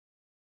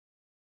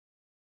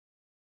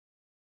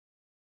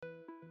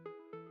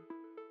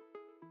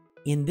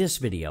In this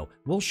video,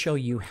 we'll show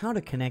you how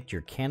to connect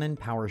your Canon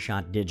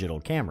PowerShot digital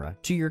camera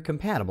to your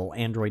compatible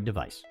Android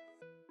device.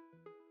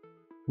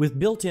 With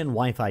built-in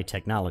Wi-Fi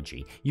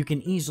technology, you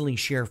can easily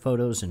share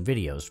photos and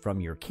videos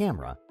from your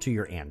camera to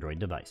your Android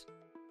device.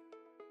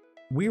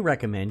 We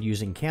recommend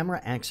using Camera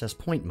Access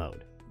Point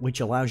Mode, which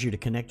allows you to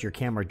connect your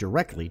camera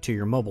directly to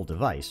your mobile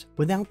device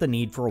without the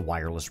need for a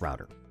wireless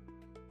router.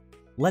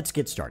 Let's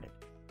get started.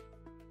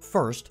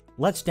 First,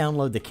 let's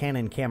download the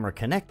Canon Camera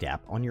Connect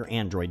app on your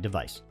Android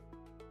device.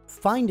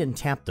 Find and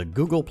tap the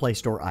Google Play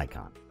Store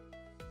icon.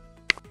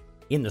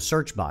 In the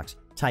search box,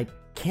 type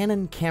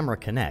Canon Camera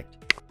Connect,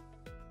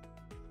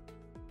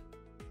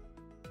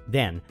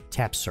 then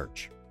tap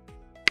Search.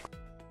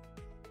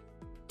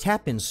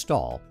 Tap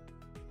Install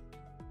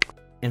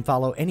and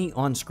follow any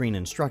on-screen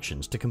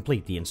instructions to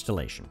complete the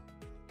installation.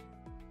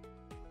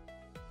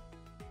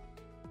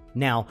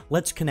 Now,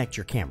 let's connect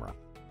your camera.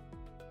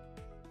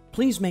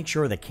 Please make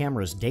sure the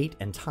camera's date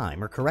and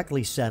time are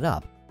correctly set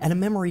up and a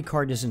memory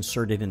card is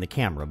inserted in the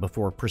camera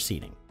before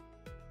proceeding.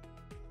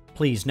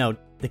 Please note,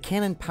 the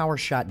Canon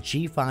PowerShot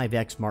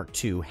G5X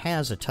Mark II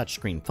has a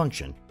touchscreen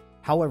function.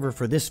 However,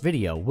 for this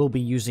video, we'll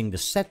be using the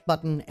Set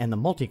button and the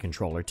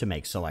multi-controller to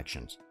make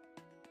selections.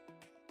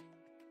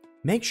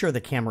 Make sure the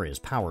camera is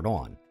powered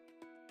on.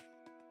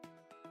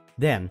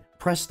 Then,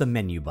 press the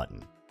Menu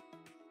button.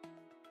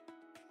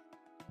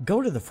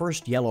 Go to the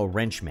first yellow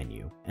wrench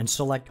menu and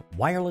select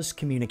Wireless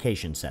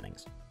Communication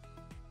Settings.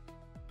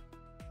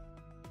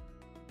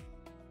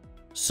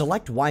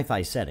 Select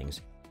Wi-Fi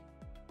settings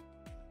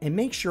and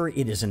make sure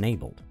it is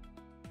enabled.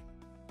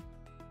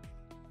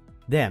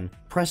 Then,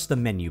 press the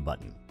Menu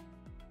button.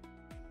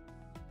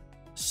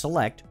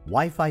 Select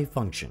Wi-Fi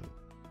function.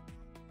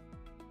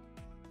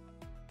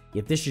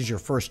 If this is your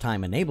first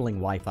time enabling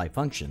Wi-Fi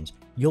functions,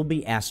 you'll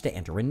be asked to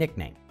enter a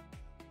nickname.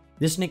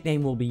 This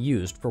nickname will be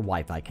used for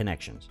Wi-Fi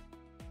connections.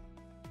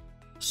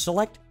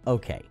 Select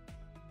OK.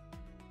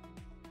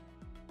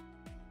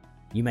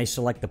 You may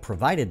select the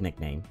provided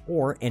nickname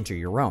or enter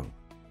your own.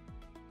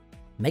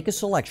 Make a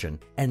selection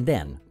and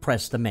then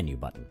press the Menu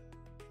button.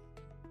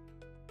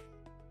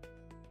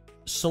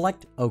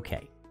 Select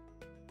OK.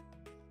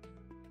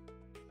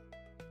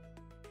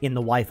 In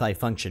the Wi-Fi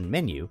function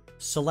menu,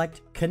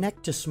 select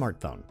Connect to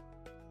Smartphone.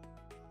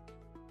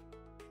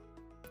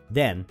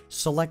 Then,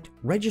 select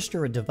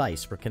Register a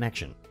device for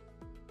connection.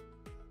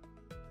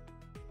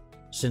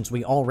 Since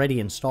we already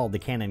installed the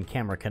Canon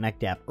Camera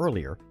Connect app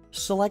earlier,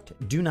 select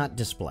Do Not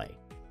Display.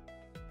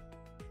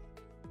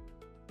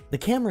 The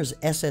camera's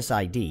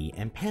SSID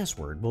and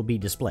password will be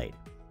displayed.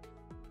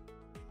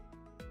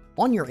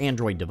 On your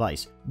Android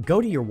device, go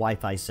to your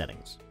Wi-Fi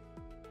settings.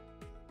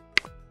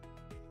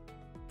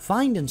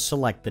 Find and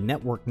select the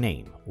network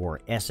name,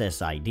 or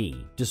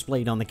SSID,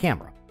 displayed on the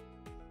camera.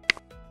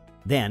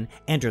 Then,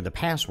 enter the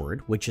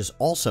password, which is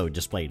also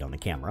displayed on the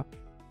camera,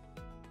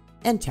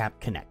 and tap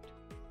Connect.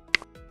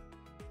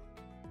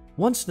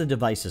 Once the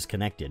device is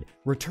connected,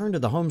 return to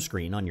the home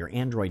screen on your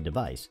Android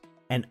device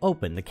and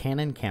open the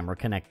Canon Camera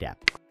Connect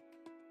app.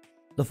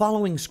 The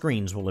following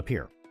screens will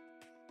appear.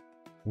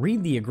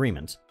 Read the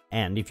agreements,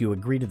 and if you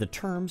agree to the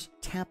terms,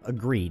 tap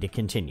Agree to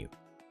continue.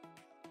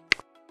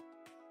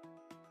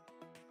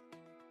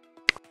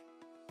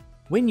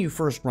 When you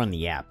first run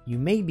the app, you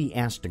may be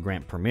asked to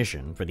grant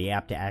permission for the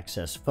app to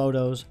access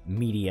photos,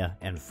 media,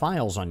 and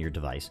files on your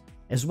device,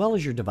 as well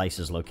as your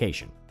device's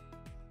location.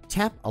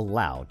 Tap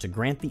Allow to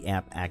grant the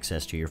app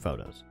access to your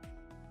photos.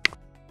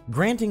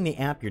 Granting the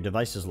app your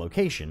device's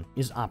location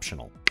is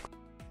optional.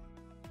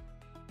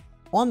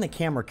 On the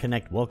Camera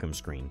Connect welcome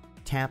screen,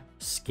 tap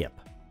Skip.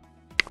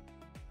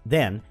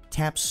 Then,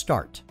 tap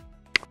Start.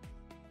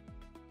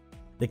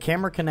 The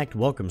Camera Connect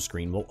welcome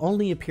screen will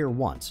only appear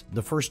once,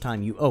 the first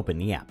time you open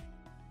the app.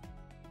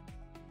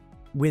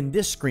 When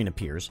this screen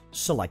appears,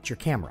 select your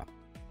camera.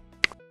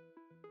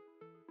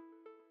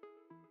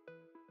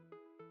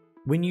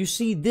 When you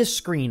see this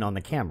screen on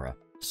the camera,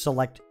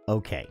 select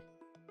OK.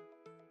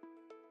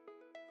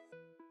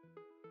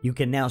 You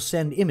can now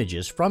send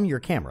images from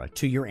your camera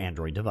to your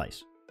Android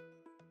device.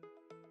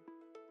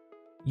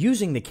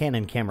 Using the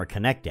Canon Camera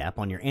Connect app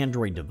on your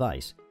Android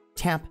device,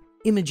 tap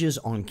Images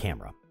on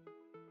Camera.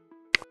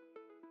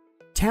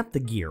 Tap the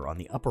gear on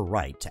the upper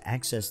right to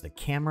access the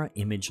camera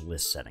image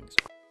list settings.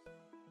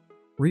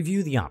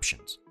 Review the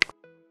options.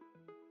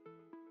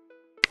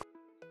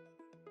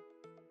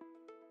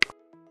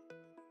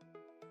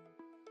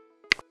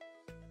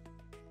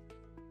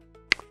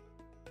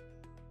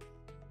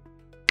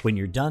 When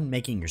you're done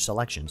making your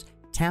selections,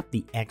 tap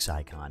the X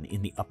icon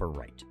in the upper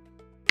right.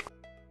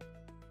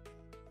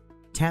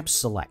 Tap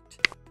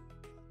Select.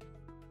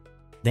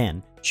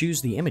 Then,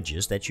 choose the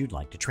images that you'd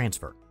like to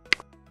transfer.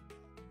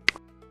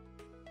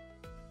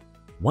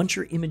 Once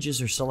your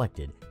images are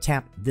selected,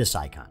 tap this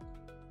icon.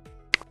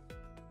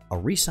 A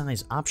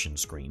resize option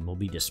screen will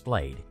be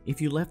displayed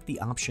if you left the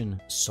option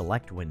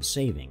Select when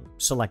saving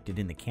selected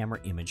in the camera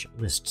image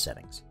list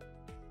settings.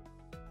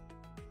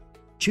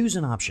 Choose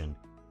an option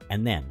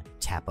and then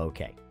tap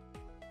OK.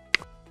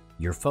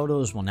 Your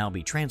photos will now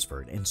be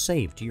transferred and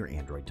saved to your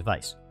Android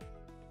device.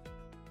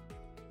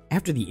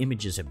 After the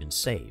images have been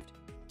saved,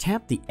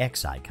 tap the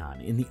X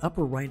icon in the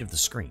upper right of the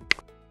screen.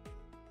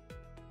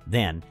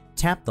 Then,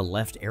 tap the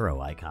left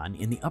arrow icon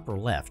in the upper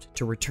left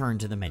to return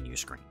to the menu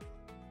screen.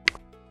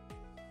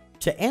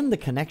 To end the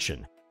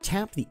connection,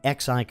 tap the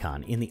X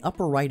icon in the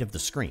upper right of the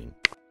screen.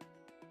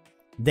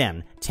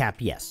 Then, tap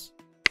Yes.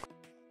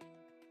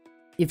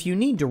 If you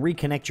need to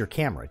reconnect your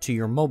camera to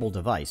your mobile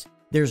device,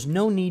 there's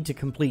no need to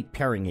complete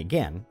pairing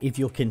again if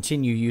you'll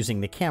continue using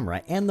the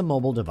camera and the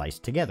mobile device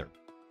together.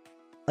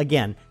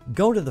 Again,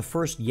 go to the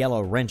first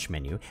yellow wrench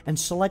menu and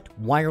select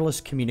Wireless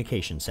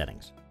Communication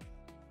Settings.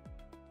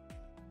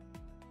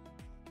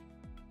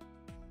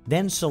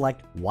 Then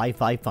select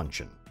Wi-Fi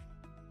function.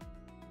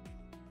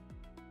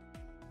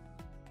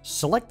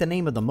 Select the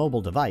name of the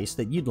mobile device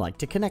that you'd like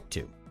to connect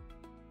to.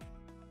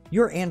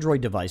 Your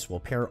Android device will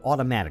pair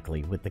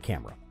automatically with the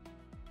camera.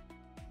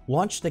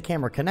 Launch the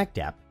Camera Connect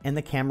app and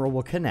the camera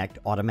will connect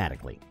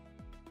automatically.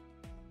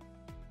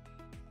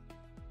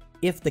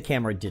 If the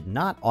camera did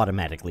not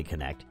automatically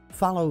connect,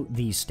 follow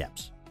these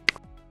steps.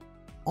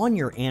 On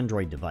your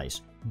Android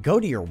device, go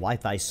to your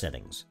Wi-Fi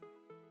settings.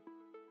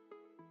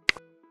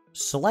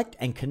 Select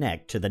and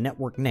connect to the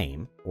network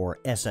name, or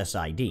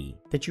SSID,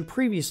 that you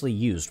previously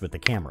used with the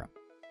camera.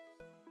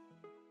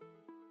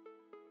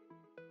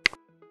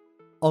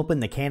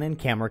 Open the Canon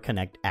Camera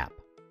Connect app.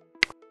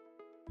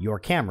 Your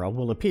camera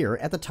will appear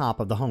at the top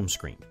of the home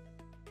screen.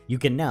 You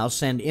can now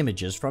send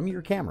images from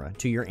your camera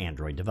to your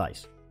Android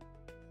device.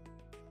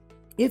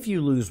 If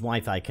you lose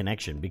Wi-Fi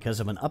connection because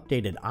of an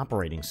updated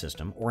operating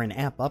system or an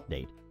app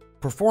update,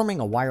 performing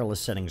a wireless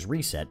settings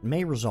reset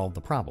may resolve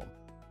the problem.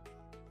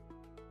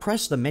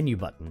 Press the menu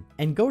button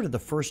and go to the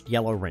first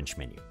yellow wrench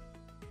menu.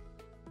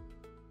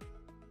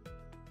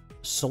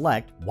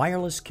 Select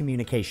Wireless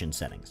Communication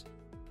Settings.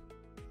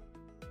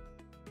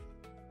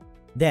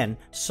 Then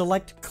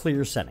select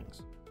Clear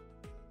Settings.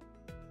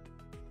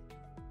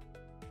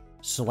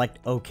 Select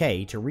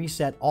OK to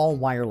reset all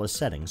wireless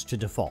settings to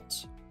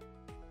defaults.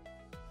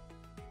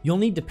 You'll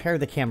need to pair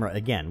the camera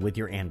again with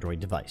your Android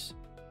device.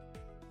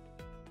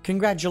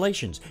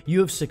 Congratulations! You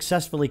have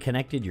successfully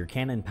connected your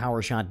Canon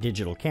PowerShot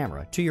digital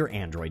camera to your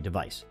Android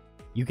device.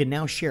 You can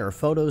now share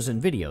photos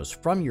and videos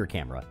from your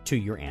camera to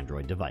your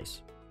Android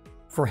device.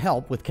 For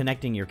help with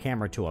connecting your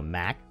camera to a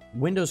Mac,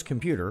 Windows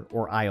computer,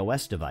 or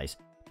iOS device,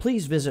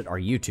 please visit our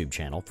YouTube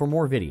channel for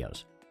more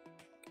videos.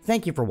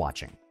 Thank you for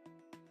watching.